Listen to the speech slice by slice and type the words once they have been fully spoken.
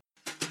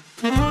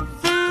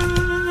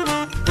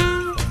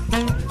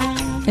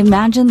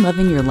Imagine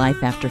living your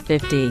life after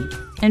 50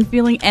 and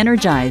feeling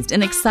energized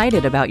and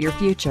excited about your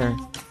future.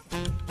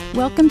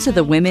 Welcome to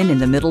the Women in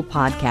the Middle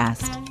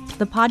podcast,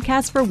 the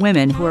podcast for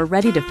women who are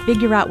ready to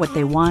figure out what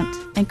they want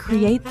and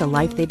create the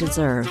life they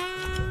deserve.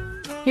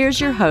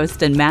 Here's your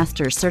host and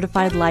Master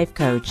Certified Life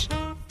Coach,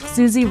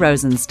 Susie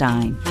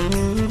Rosenstein.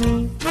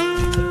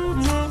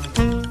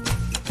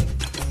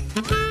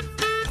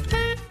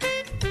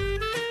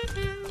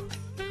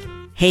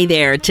 Hey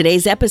there,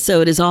 today's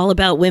episode is all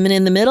about women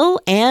in the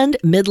middle and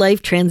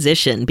midlife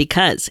transition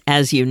because,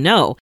 as you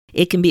know,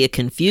 it can be a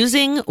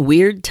confusing,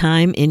 weird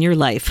time in your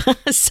life.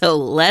 So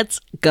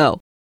let's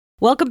go.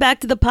 Welcome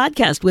back to the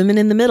podcast, Women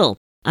in the Middle.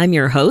 I'm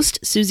your host,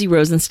 Susie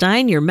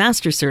Rosenstein, your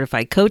Master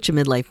Certified Coach and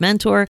Midlife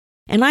Mentor,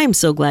 and I am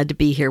so glad to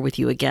be here with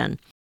you again.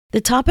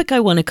 The topic I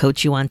want to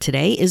coach you on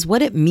today is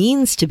what it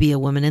means to be a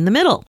woman in the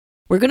middle.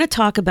 We're going to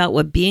talk about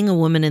what being a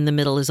woman in the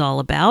middle is all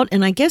about,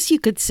 and I guess you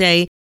could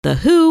say the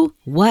who,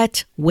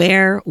 what,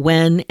 where,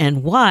 when,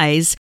 and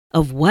whys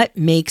of what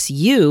makes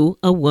you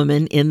a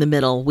woman in the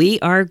middle.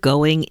 We are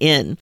going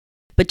in.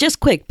 But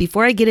just quick,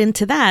 before I get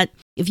into that,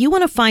 if you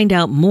want to find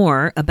out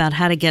more about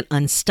how to get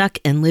unstuck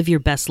and live your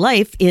best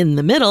life in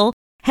the middle,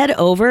 head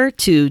over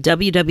to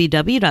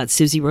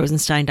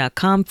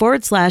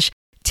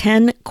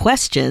www.susierosenstein.com/10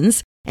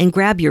 questions and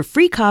grab your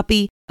free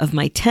copy of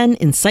my 10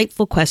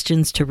 insightful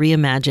questions to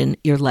reimagine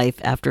your life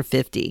after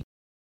 50.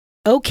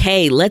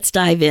 Okay, let's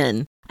dive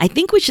in. I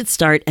think we should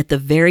start at the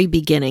very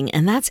beginning,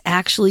 and that's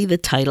actually the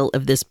title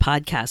of this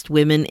podcast,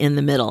 Women in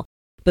the Middle.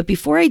 But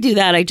before I do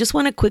that, I just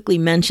want to quickly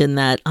mention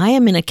that I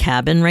am in a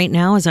cabin right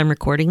now as I'm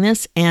recording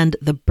this, and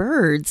the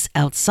birds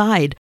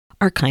outside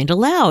are kind of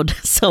loud.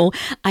 So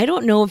I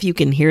don't know if you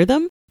can hear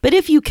them, but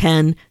if you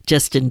can,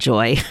 just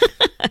enjoy.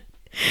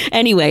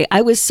 Anyway,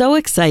 I was so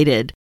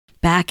excited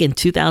back in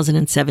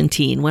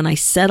 2017 when I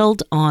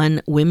settled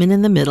on Women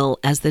in the Middle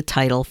as the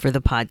title for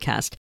the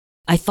podcast.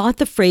 I thought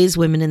the phrase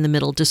women in the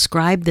middle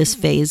described this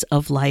phase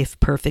of life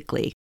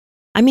perfectly.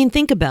 I mean,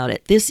 think about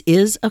it. This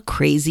is a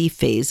crazy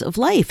phase of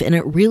life, and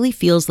it really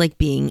feels like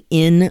being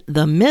in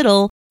the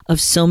middle of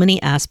so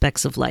many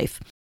aspects of life.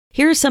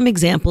 Here are some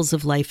examples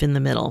of life in the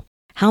middle.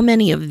 How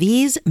many of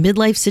these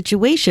midlife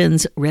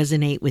situations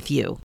resonate with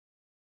you?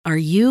 Are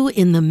you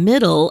in the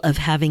middle of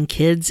having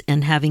kids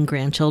and having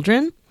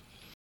grandchildren?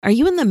 Are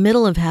you in the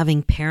middle of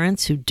having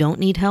parents who don't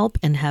need help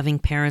and having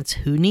parents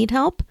who need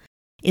help?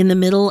 In the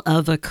middle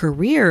of a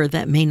career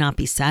that may not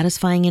be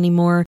satisfying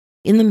anymore,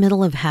 in the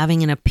middle of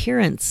having an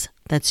appearance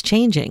that's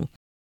changing,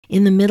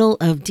 in the middle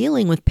of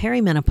dealing with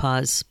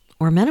perimenopause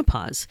or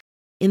menopause,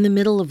 in the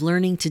middle of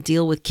learning to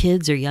deal with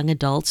kids or young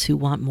adults who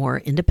want more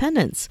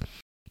independence,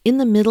 in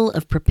the middle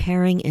of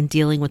preparing and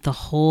dealing with the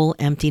whole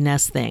empty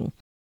nest thing,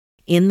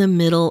 in the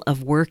middle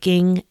of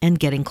working and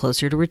getting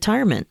closer to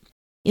retirement,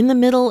 in the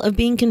middle of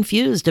being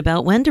confused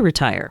about when to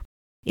retire,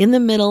 in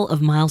the middle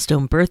of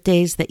milestone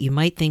birthdays that you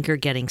might think are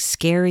getting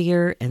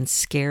scarier and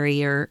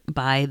scarier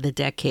by the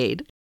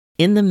decade,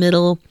 in the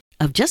middle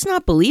of just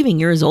not believing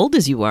you're as old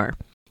as you are,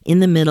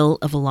 in the middle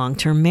of a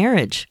long-term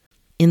marriage,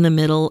 in the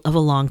middle of a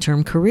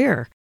long-term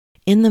career,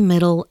 in the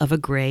middle of a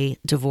gray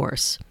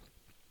divorce,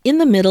 in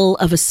the middle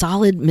of a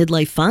solid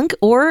midlife funk,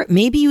 or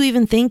maybe you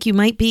even think you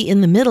might be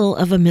in the middle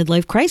of a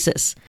midlife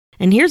crisis.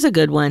 And here's a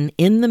good one,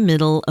 in the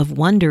middle of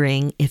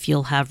wondering if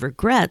you'll have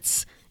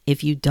regrets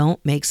if you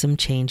don't make some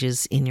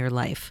changes in your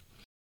life.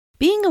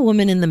 Being a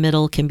woman in the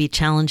middle can be a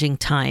challenging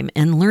time,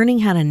 and learning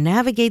how to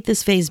navigate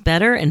this phase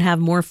better and have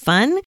more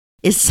fun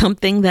is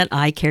something that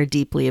I care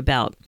deeply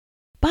about.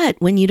 But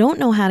when you don't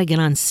know how to get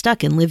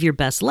unstuck and live your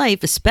best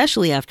life,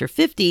 especially after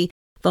 50,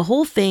 the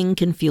whole thing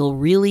can feel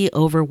really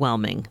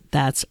overwhelming,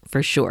 that's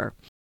for sure.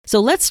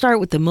 So let's start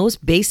with the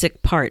most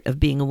basic part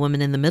of being a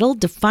woman in the middle,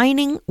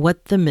 defining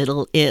what the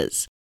middle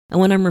is. And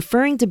when I'm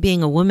referring to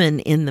being a woman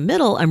in the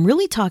middle, I'm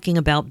really talking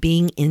about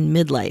being in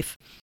midlife.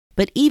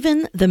 But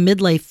even the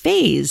midlife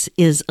phase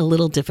is a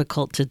little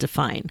difficult to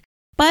define.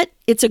 But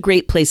it's a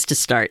great place to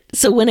start.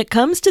 So when it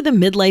comes to the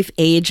midlife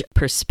age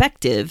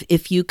perspective,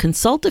 if you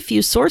consult a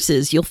few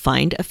sources, you'll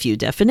find a few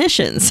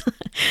definitions.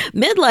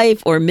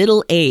 Midlife or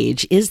middle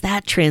age is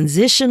that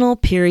transitional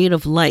period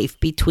of life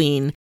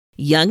between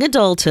young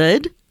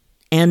adulthood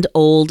and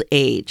old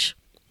age.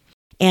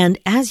 And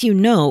as you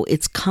know,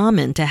 it's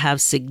common to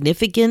have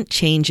significant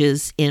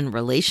changes in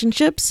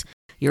relationships,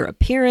 your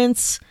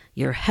appearance,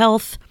 your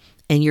health,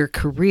 and your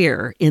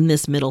career in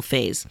this middle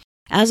phase.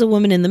 As a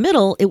woman in the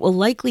middle, it will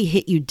likely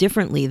hit you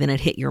differently than it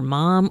hit your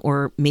mom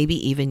or maybe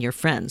even your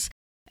friends.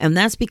 And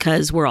that's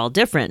because we're all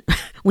different.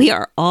 We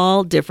are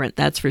all different,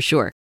 that's for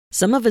sure.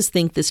 Some of us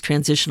think this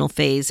transitional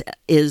phase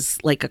is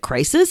like a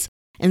crisis,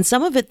 and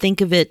some of it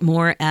think of it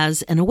more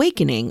as an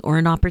awakening or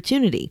an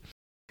opportunity.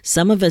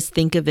 Some of us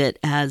think of it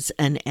as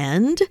an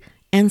end,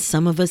 and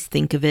some of us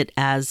think of it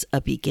as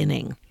a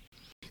beginning.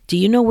 Do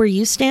you know where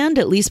you stand,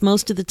 at least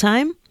most of the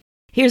time?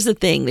 Here's the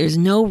thing, there's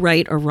no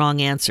right or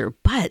wrong answer,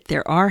 but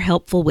there are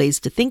helpful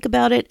ways to think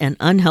about it and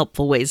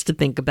unhelpful ways to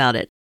think about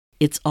it.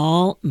 It's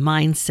all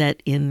mindset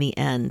in the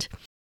end.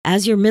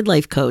 As your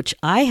midlife coach,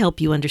 I help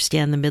you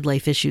understand the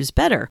midlife issues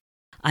better.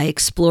 I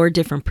explore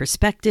different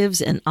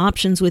perspectives and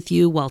options with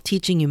you while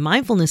teaching you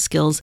mindfulness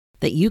skills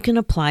that you can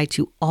apply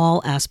to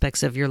all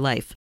aspects of your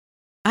life.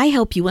 I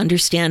help you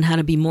understand how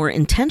to be more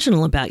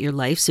intentional about your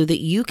life so that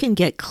you can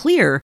get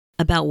clear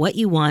about what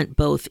you want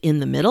both in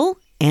the middle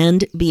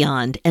and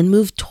beyond and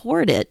move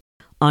toward it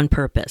on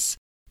purpose.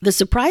 The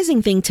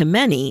surprising thing to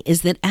many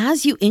is that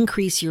as you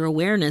increase your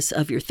awareness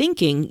of your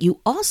thinking, you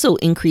also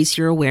increase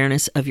your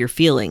awareness of your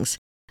feelings.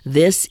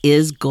 This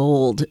is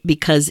gold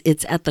because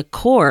it's at the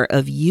core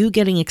of you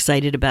getting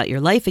excited about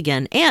your life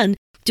again and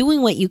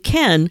doing what you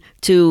can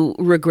to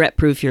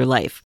regret-proof your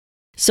life.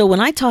 So when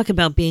I talk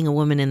about being a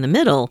woman in the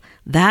middle,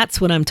 that's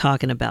what I'm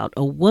talking about.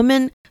 A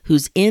woman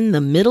who's in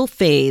the middle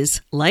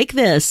phase like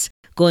this,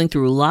 going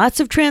through lots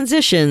of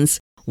transitions,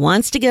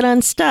 wants to get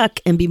unstuck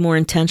and be more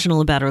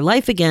intentional about her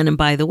life again. And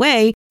by the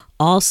way,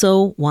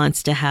 also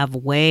wants to have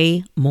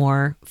way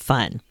more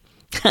fun.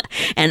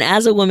 And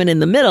as a woman in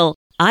the middle,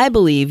 I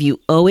believe you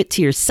owe it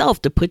to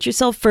yourself to put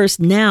yourself first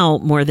now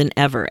more than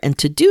ever. And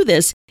to do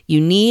this, you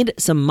need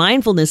some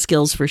mindfulness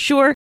skills for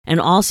sure, and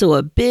also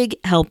a big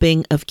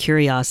helping of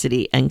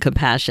curiosity and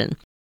compassion.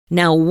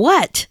 Now,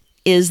 what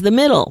is the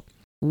middle?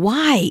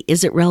 Why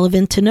is it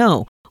relevant to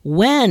know?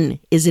 When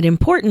is it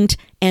important?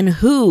 And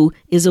who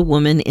is a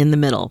woman in the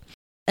middle?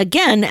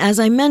 Again, as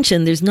I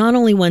mentioned, there's not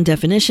only one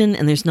definition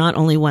and there's not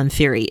only one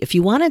theory. If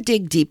you want to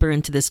dig deeper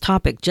into this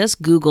topic,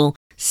 just Google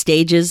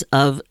stages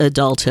of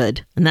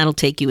adulthood, and that'll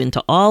take you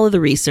into all of the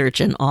research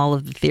and all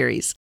of the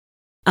theories.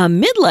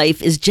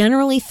 Midlife is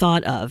generally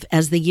thought of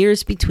as the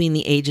years between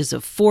the ages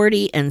of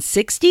 40 and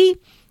 60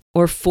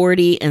 or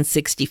 40 and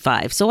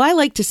 65. So I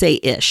like to say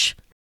ish.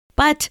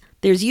 But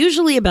there's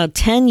usually about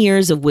 10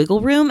 years of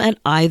wiggle room at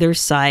either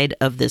side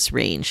of this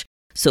range.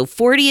 So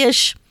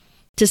 40-ish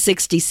to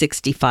 60,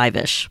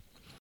 65-ish.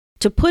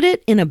 To put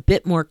it in a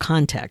bit more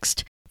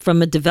context,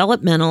 from a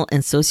developmental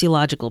and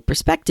sociological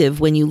perspective,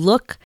 when you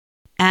look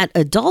at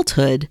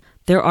adulthood,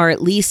 there are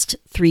at least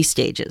 3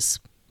 stages.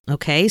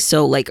 Okay,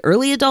 so like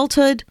early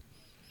adulthood,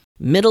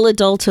 middle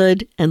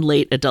adulthood, and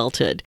late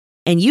adulthood.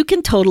 And you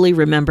can totally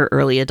remember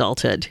early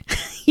adulthood.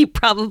 You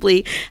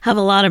probably have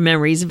a lot of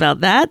memories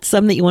about that,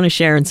 some that you want to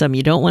share and some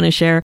you don't want to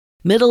share.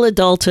 Middle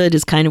adulthood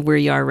is kind of where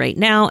you are right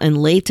now,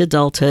 and late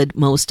adulthood,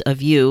 most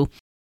of you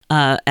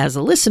as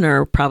a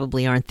listener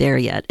probably aren't there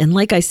yet. And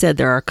like I said,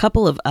 there are a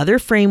couple of other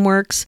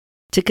frameworks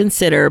to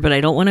consider, but I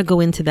don't want to go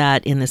into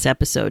that in this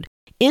episode.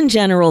 In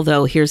general,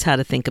 though, here's how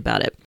to think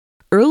about it.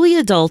 Early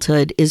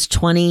adulthood is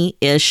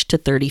 20-ish to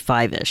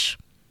 35-ish.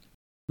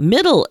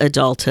 Middle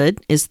adulthood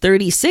is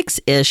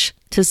 36-ish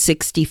to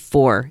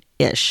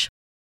 64-ish.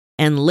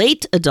 And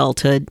late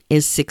adulthood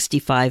is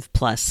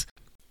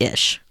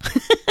 65-plus-ish.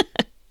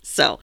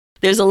 So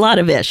there's a lot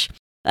of ish.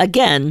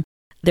 Again,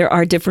 there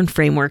are different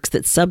frameworks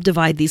that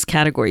subdivide these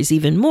categories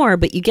even more,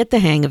 but you get the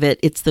hang of it.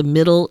 It's the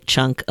middle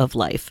chunk of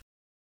life.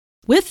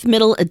 With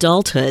middle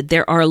adulthood,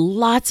 there are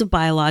lots of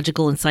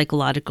biological and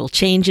psychological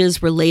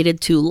changes related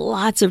to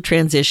lots of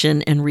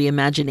transition and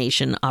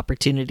reimagination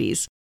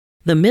opportunities.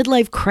 The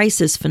midlife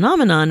crisis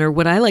phenomenon, or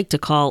what I like to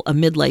call a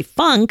midlife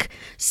funk,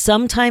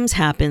 sometimes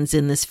happens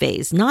in this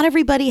phase. Not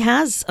everybody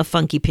has a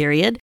funky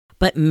period,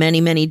 but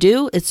many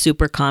do. It's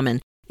super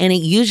common. And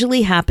it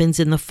usually happens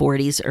in the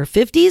 40s or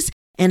 50s,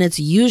 and it's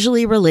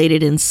usually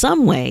related in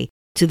some way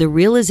to the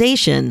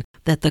realization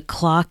that the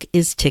clock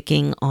is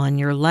ticking on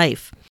your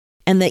life,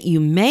 and that you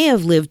may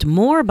have lived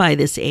more by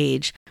this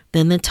age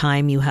than the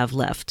time you have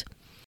left.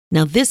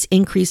 Now, this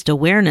increased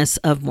awareness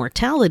of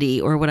mortality,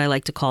 or what I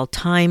like to call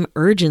time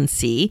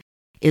urgency,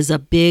 is a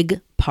big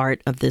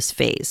part of this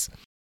phase.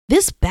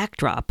 This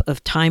backdrop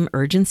of time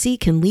urgency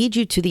can lead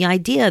you to the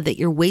idea that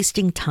you're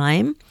wasting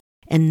time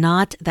and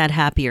not that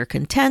happy or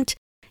content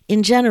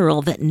in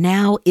general, that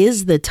now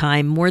is the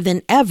time more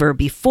than ever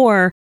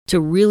before to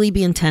really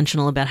be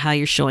intentional about how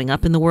you're showing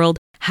up in the world,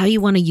 how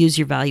you want to use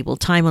your valuable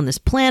time on this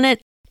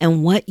planet,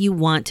 and what you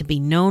want to be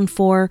known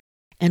for,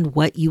 and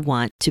what you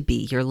want to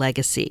be your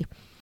legacy.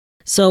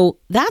 So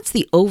that's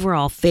the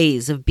overall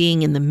phase of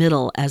being in the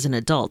middle as an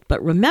adult.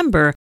 But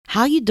remember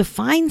how you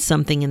define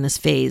something in this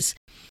phase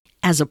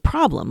as a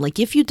problem. Like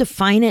if you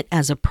define it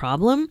as a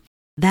problem,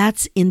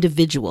 that's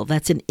individual.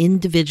 That's an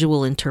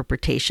individual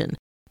interpretation.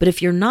 But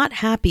if you're not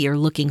happy or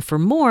looking for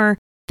more,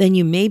 then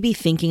you may be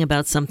thinking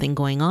about something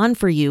going on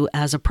for you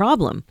as a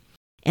problem.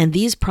 And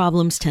these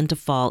problems tend to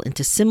fall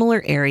into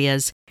similar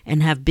areas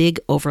and have big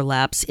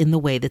overlaps in the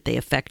way that they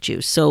affect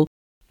you. So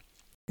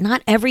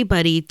not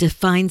everybody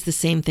defines the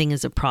same thing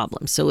as a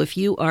problem. So if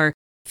you are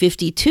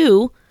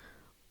 52,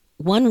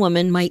 one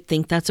woman might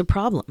think that's a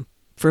problem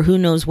for who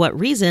knows what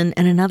reason,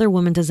 and another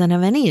woman doesn't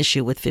have any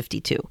issue with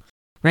 52,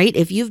 right?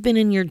 If you've been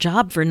in your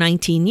job for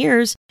 19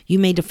 years, you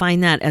may define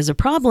that as a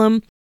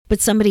problem,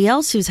 but somebody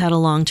else who's had a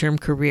long-term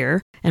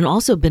career and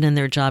also been in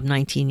their job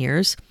 19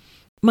 years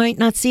might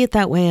not see it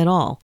that way at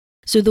all.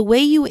 So the way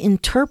you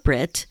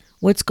interpret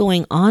what's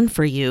going on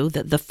for you,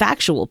 the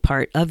factual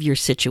part of your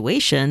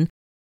situation,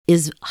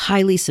 is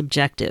highly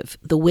subjective.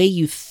 The way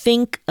you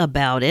think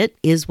about it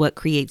is what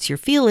creates your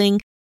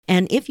feeling,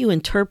 And if you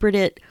interpret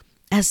it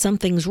as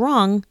something's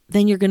wrong,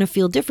 then you're going to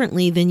feel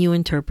differently than you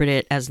interpret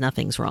it as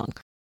nothing's wrong.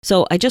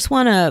 So I just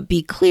want to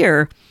be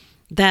clear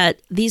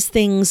that these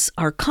things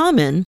are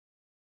common,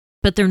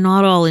 but they're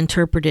not all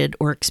interpreted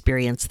or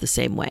experienced the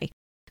same way.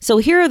 So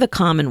here are the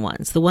common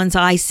ones, the ones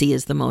I see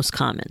as the most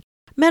common.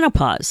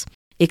 Menopause,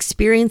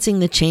 experiencing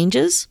the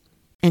changes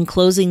and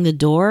closing the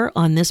door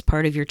on this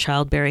part of your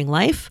childbearing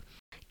life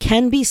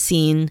can be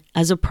seen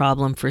as a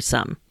problem for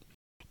some.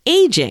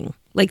 Aging,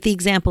 like the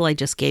example I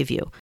just gave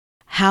you.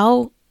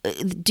 How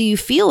do you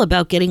feel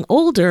about getting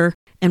older,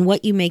 and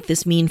what you make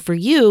this mean for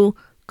you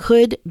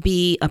could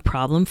be a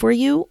problem for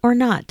you or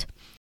not?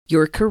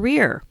 Your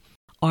career.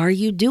 Are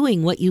you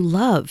doing what you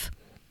love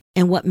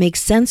and what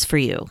makes sense for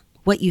you?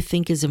 What you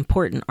think is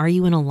important? Are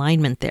you in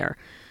alignment there?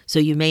 So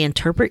you may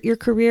interpret your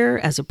career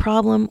as a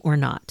problem or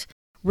not.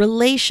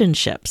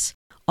 Relationships.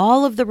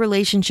 All of the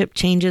relationship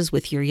changes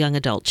with your young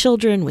adult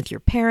children, with your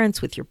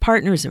parents, with your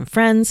partners and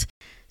friends.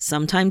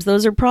 Sometimes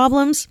those are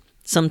problems.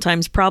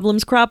 Sometimes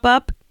problems crop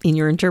up in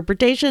your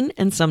interpretation,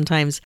 and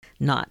sometimes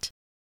not.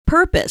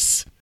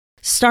 Purpose.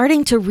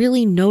 Starting to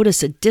really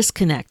notice a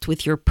disconnect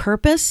with your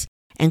purpose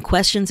and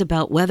questions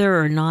about whether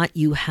or not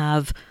you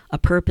have a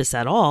purpose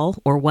at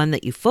all, or one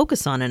that you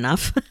focus on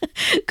enough,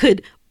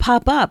 could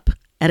pop up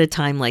at a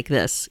time like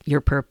this, your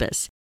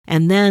purpose.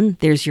 And then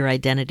there's your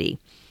identity.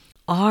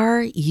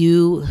 Are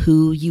you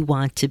who you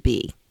want to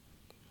be?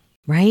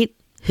 Right?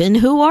 And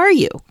who are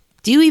you?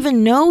 Do you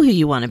even know who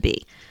you want to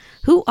be?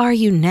 Who are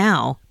you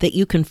now that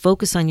you can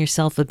focus on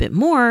yourself a bit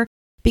more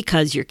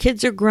because your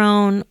kids are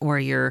grown, or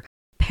your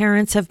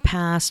parents have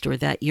passed, or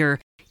that you're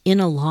in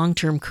a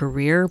long-term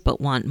career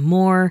but want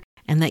more,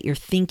 and that you're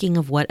thinking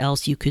of what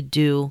else you could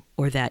do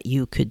or that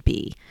you could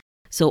be?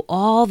 So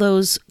all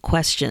those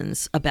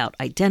questions about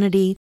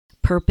identity,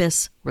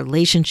 purpose,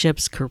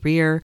 relationships,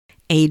 career,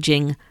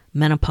 aging,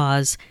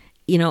 menopause,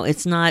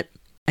 it's not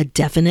a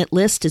definite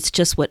list. It's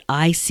just what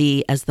I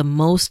see as the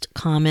most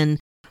common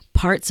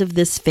parts of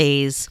this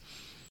phase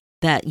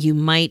that you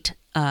might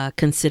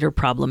consider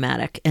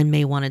problematic and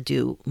may want to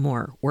do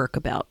more work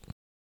about.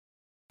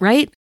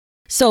 Right?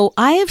 So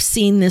I have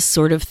seen this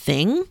sort of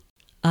thing,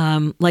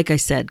 like I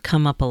said,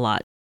 come up a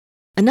lot.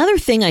 Another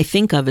thing I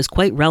think of as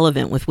quite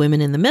relevant with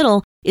women in the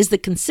middle is the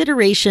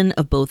consideration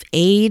of both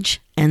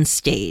age and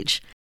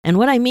stage. And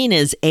what I mean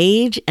is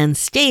age and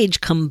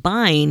stage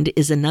combined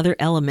is another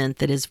element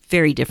that is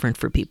very different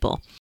for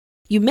people.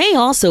 You may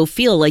also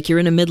feel like you're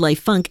in a midlife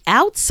funk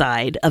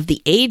outside of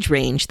the age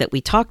range that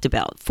we talked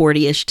about,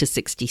 40-ish to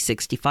 60,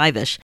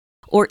 65-ish,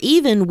 or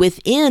even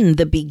within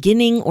the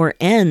beginning or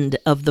end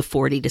of the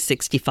 40 to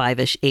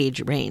 65-ish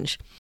age range.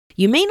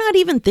 You may not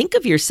even think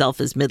of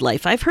yourself as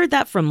midlife. I've heard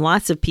that from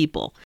lots of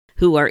people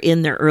who are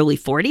in their early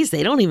 40s.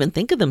 They don't even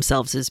think of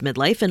themselves as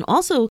midlife. And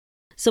also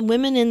some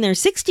women in their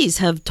 60s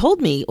have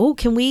told me, oh,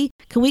 can we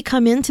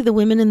come into the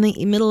Women in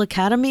the Middle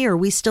Academy? Or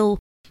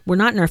we're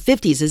not in our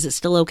 50s. Is it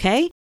still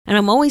okay? And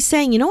I'm always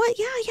saying, you know what?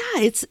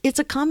 Yeah. It's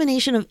a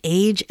combination of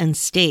age and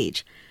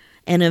stage.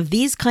 And if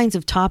these kinds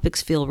of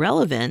topics feel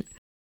relevant,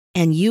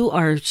 and you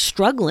are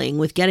struggling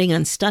with getting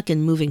unstuck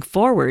and moving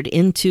forward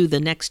into the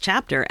next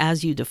chapter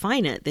as you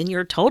define it, then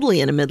you're totally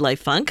in a midlife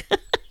funk.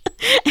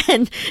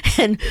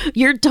 and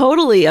you're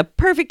totally a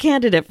perfect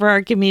candidate for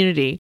our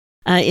community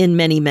in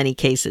many, many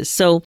cases.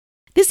 So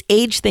this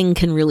age thing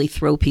can really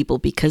throw people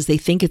because they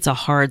think it's a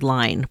hard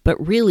line, but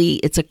really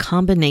it's a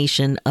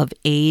combination of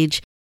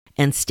age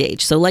and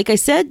stage. So like I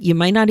said, you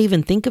might not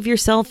even think of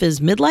yourself as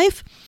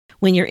midlife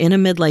when you're in a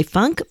midlife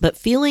funk, but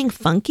feeling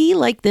funky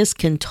like this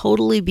can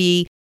totally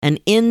be an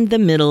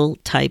in-the-middle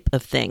type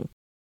of thing.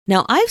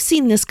 Now, I've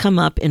seen this come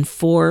up in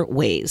 4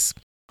 ways.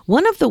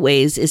 One of the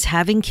ways is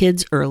having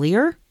kids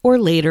earlier or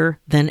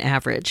later than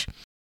average.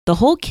 The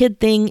whole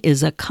kid thing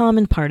is a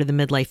common part of the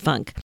midlife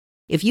funk.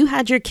 If you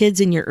had your kids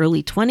in your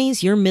early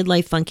 20s, your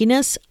midlife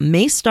funkiness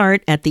may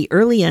start at the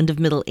early end of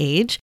middle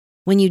age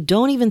when you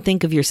don't even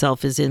think of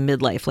yourself as in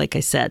midlife, like I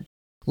said.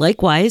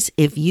 Likewise,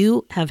 if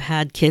you have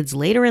had kids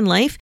later in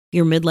life,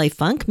 your midlife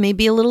funk may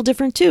be a little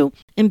different too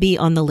and be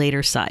on the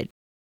later side.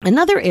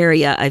 Another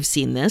area I've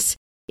seen this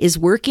is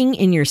working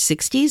in your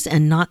 60s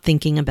and not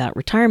thinking about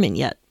retirement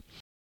yet.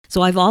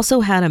 So I've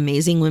also had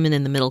amazing women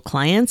in the middle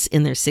clients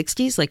in their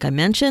 60s, like I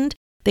mentioned.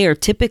 They are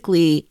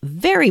typically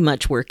very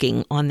much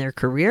working on their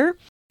career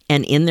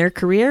and in their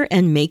career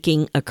and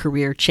making a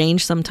career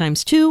change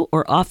sometimes too,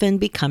 or often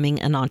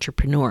becoming an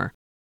entrepreneur.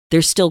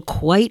 They're still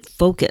quite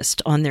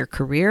focused on their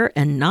career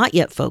and not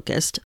yet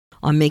focused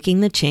on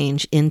making the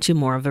change into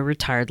more of a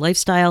retired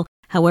lifestyle,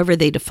 however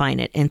they define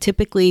it. And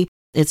typically,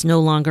 it's no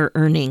longer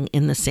earning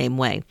in the same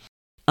way.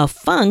 A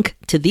funk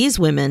to these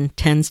women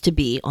tends to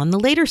be on the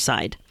later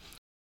side.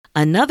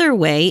 Another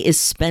way is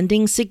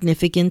spending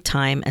significant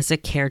time as a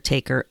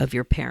caretaker of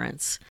your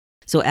parents.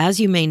 So as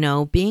you may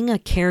know, being a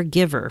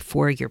caregiver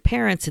for your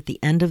parents at the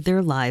end of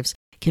their lives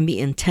can be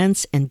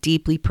intense and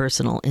deeply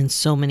personal in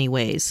so many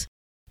ways.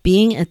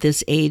 Being at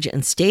this age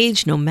and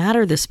stage, no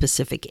matter the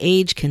specific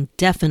age, can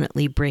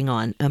definitely bring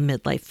on a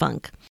midlife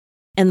funk.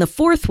 And the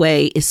 4th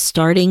way is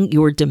starting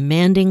your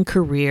demanding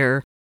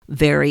career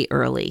very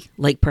early,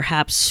 like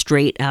perhaps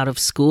straight out of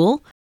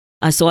school.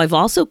 So I've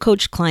also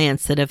coached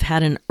clients that have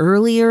had an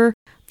earlier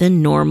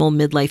than normal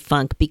midlife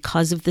funk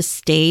because of the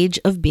stage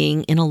of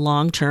being in a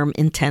long-term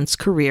intense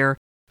career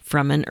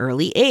from an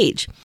early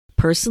age.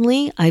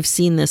 Personally, I've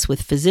seen this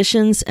with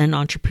physicians and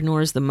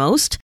entrepreneurs the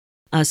most.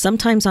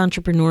 Sometimes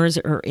entrepreneurs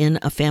are in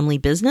a family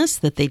business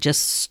that they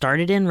just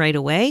started in right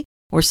away,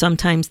 or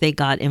sometimes they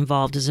got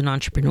involved as an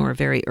entrepreneur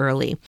very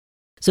early.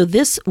 So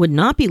this would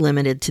not be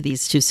limited to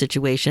these two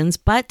situations,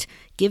 but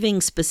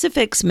giving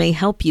specifics may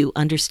help you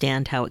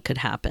understand how it could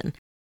happen.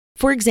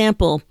 For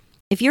example,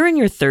 if you're in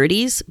your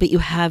 30s, but you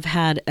have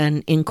had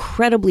an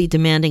incredibly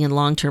demanding and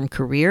long-term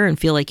career and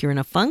feel like you're in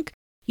a funk,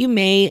 you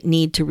may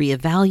need to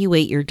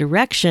reevaluate your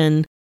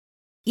direction,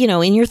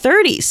 in your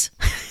 30s,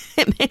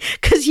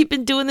 because you've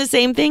been doing the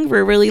same thing for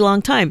a really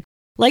long time.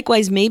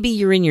 Likewise, maybe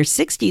you're in your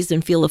 60s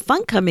and feel a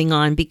funk coming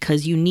on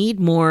because you need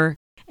more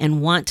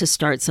and want to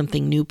start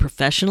something new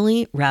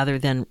professionally rather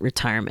than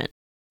retirement.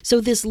 So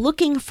this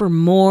looking for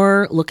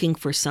more, looking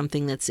for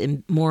something that's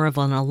in more of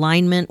an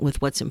alignment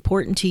with what's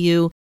important to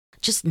you,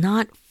 just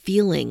not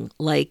feeling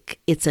like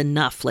it's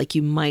enough, like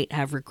you might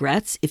have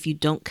regrets if you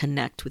don't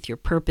connect with your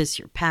purpose,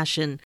 your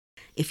passion,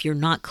 if you're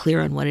not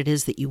clear on what it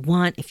is that you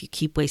want, if you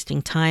keep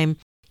wasting time,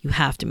 you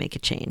have to make a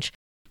change.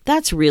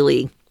 That's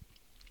really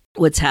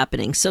what's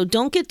happening. So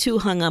don't get too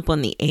hung up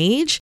on the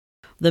age.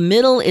 The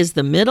middle is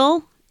the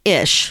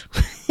middle-ish,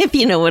 if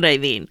you know what I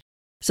mean.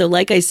 So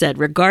like I said,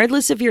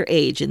 regardless of your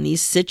age in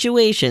these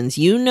situations,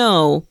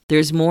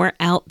 there's more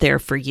out there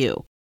for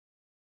you.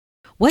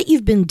 What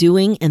you've been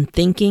doing and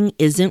thinking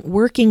isn't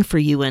working for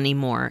you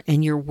anymore,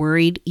 and you're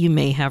worried you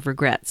may have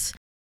regrets.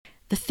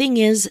 The thing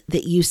is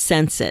that you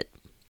sense it.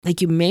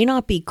 Like you may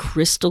not be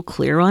crystal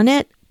clear on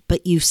it,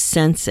 but you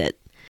sense it.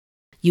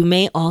 You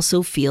may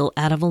also feel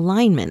out of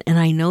alignment. And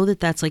I know that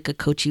that's like a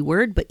coachy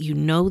word, but you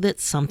know that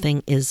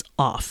something is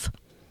off.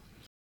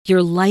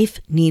 Your life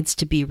needs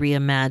to be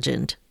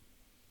reimagined.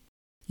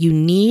 You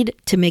need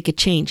to make a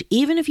change,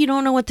 even if you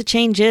don't know what the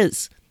change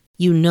is.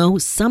 You know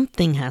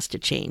something has to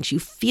change. You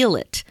feel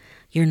it.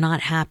 You're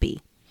not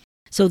happy.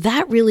 So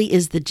that really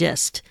is the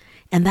gist.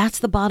 And that's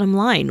the bottom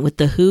line with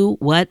the who,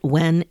 what,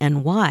 when,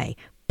 and why.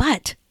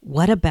 But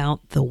what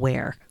about the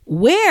where?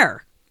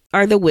 Where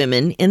are the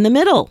women in the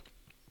middle?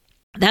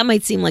 That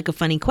might seem like a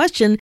funny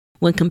question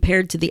when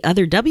compared to the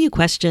other W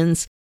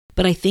questions,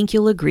 but I think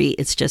you'll agree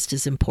it's just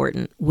as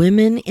important.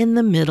 Women in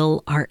the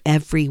middle are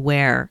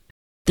everywhere.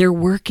 They're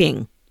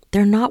working.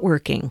 They're not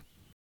working.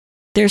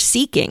 They're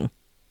seeking.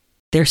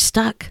 They're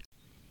stuck.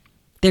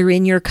 They're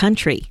in your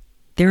country.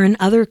 They're in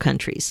other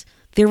countries.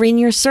 They're in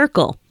your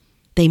circle.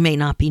 They may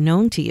not be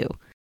known to you.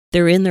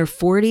 They're in their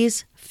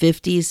 40s,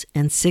 50s,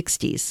 and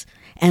 60s.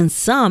 And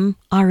some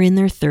are in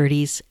their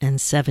 30s and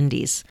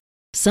 70s.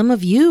 Some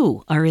of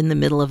you are in the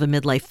middle of a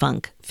midlife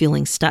funk,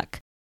 feeling stuck.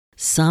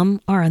 Some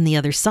are on the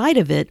other side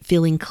of it,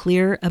 feeling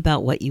clear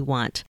about what you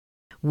want.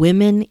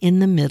 Women in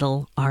the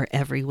middle are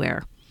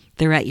everywhere.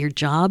 They're at your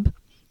job.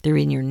 They're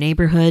in your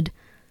neighborhood.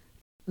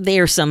 They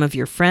are some of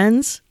your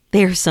friends.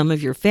 They are some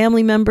of your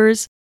family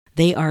members.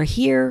 They are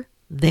here,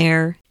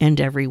 there, and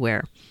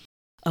everywhere.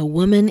 A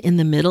woman in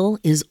the middle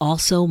is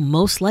also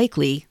most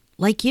likely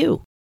like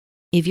you.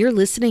 If you're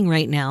listening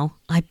right now,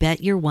 I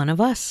bet you're one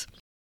of us.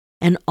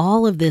 And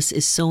all of this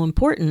is so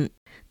important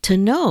to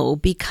know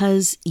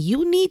because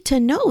you need to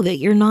know that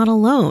you're not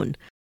alone.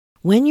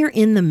 When you're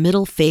in the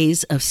middle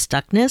phase of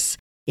stuckness,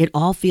 it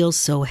all feels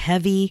so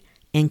heavy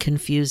and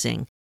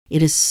confusing.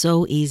 It is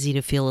so easy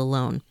to feel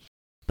alone.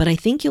 But I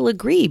think you'll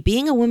agree,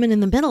 being a woman in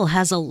the middle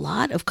has a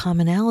lot of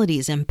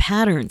commonalities and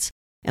patterns.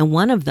 And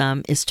one of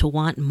them is to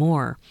want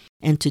more.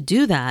 And to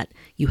do that,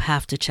 you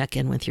have to check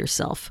in with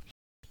yourself.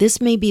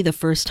 This may be the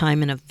first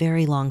time in a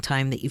very long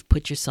time that you've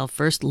put yourself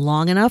first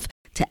long enough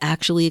to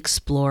actually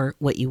explore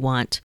what you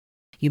want.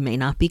 You may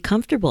not be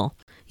comfortable.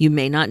 You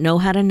may not know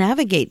how to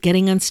navigate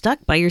getting unstuck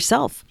by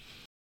yourself.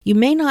 You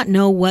may not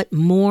know what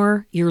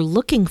more you're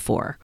looking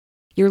for.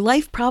 Your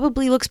life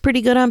probably looks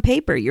pretty good on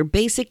paper. Your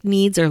basic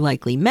needs are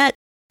likely met,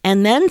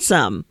 and then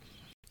some.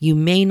 You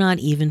may not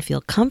even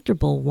feel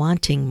comfortable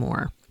wanting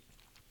more.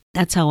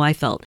 That's how I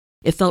felt.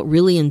 It felt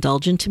really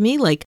indulgent to me,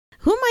 like,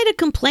 who am I to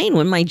complain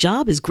when my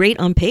job is great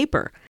on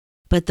paper?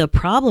 But the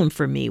problem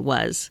for me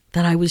was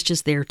that I was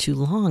just there too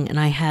long and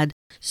I had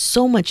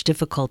so much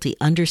difficulty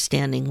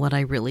understanding what I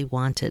really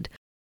wanted.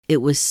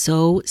 It was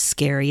so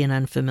scary and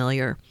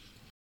unfamiliar.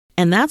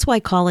 And that's why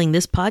calling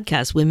this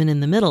podcast Women in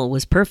the Middle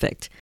was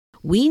perfect.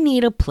 We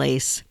need a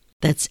place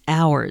that's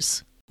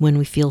ours when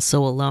we feel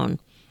so alone.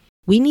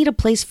 We need a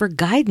place for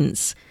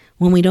guidance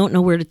when we don't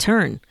know where to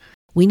turn.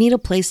 We need a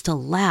place to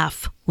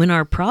laugh when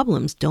our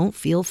problems don't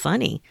feel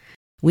funny.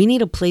 We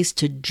need a place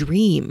to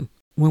dream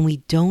when we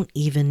don't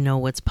even know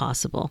what's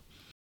possible.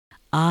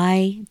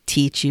 I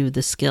teach you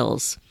the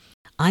skills.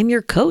 I'm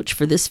your coach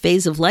for this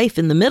phase of life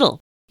in the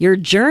middle, your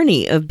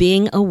journey of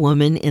being a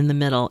woman in the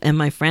middle. And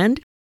my friend,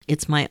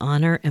 it's my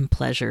honor and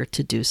pleasure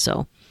to do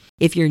so.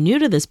 If you're new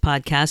to this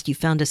podcast, you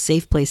found a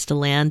safe place to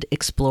land,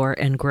 explore,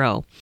 and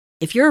grow.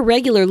 If you're a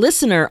regular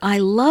listener, I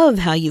love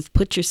how you've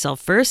put yourself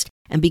first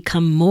and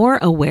become more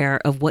aware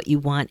of what you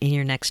want in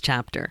your next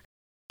chapter.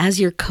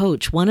 As your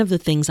coach, one of the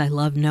things I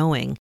love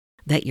knowing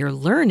that you're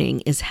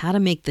learning is how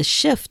to make the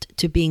shift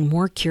to being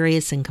more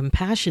curious and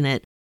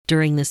compassionate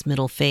during this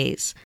middle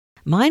phase.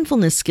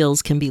 Mindfulness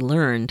skills can be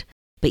learned,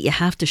 but you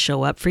have to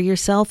show up for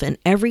yourself. And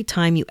every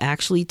time you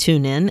actually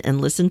tune in and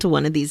listen to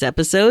one of these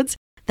episodes,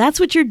 that's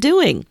what you're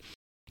doing.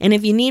 And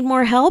if you need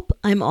more help,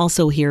 I'm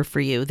also here for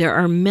you. There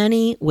are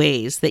many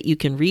ways that you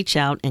can reach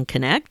out and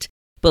connect,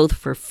 both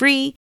for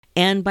free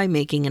and by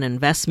making an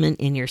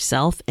investment in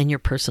yourself and your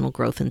personal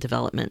growth and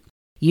development.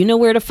 You know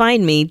where to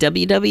find me,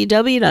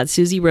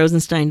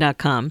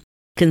 www.susierosenstein.com.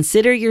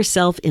 Consider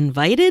yourself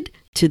invited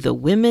to the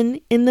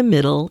Women in the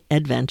Middle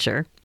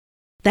adventure.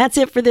 That's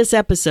it for this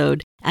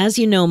episode. As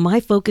you know,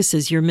 my focus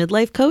as your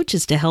midlife coach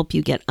is to help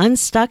you get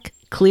unstuck,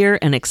 clear,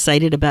 and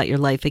excited about your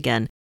life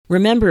again.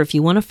 Remember, if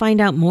you want to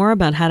find out more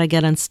about how to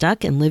get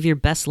unstuck and live your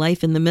best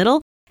life in the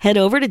middle, head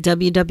over to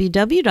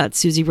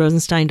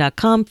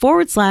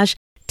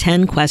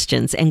www.susierosenstein.com/10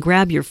 questions and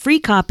grab your free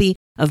copy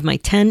of my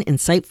 10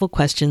 insightful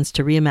questions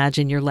to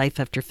reimagine your life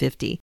after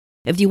 50.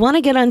 If you want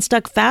to get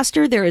unstuck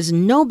faster, there is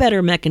no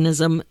better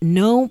mechanism,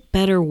 no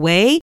better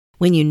way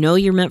when you know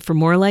you're meant for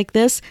more like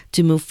this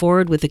to move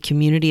forward with a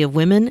community of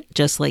women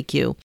just like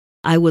you.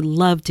 I would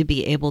love to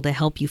be able to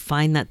help you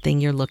find that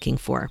thing you're looking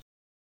for.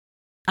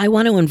 I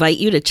want to invite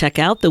you to check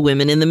out the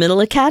Women in the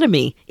Middle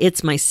Academy.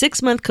 It's my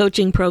 6-month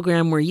coaching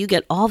program where you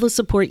get all the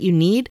support you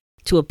need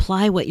to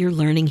apply what you're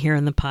learning here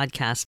in the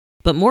podcast.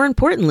 But more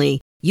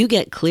importantly, you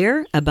get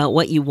clear about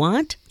what you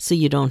want so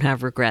you don't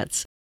have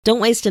regrets.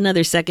 Don't waste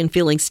another second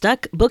feeling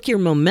stuck. Book your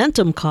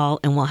momentum call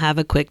and we'll have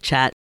a quick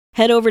chat.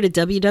 Head over to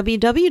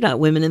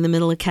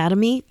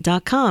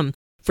www.womeninthemiddleacademy.com.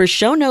 For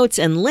show notes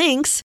and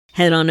links,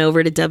 head on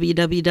over to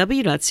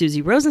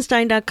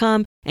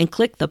www.susierosenstein.com and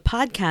click the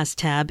podcast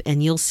tab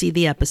and you'll see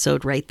the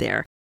episode right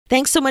there.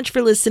 Thanks so much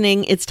for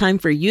listening. It's time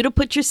for you to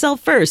put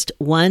yourself first,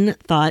 one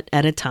thought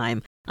at a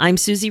time. I'm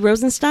Susie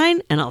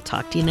Rosenstein, and I'll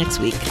talk to you next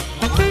week.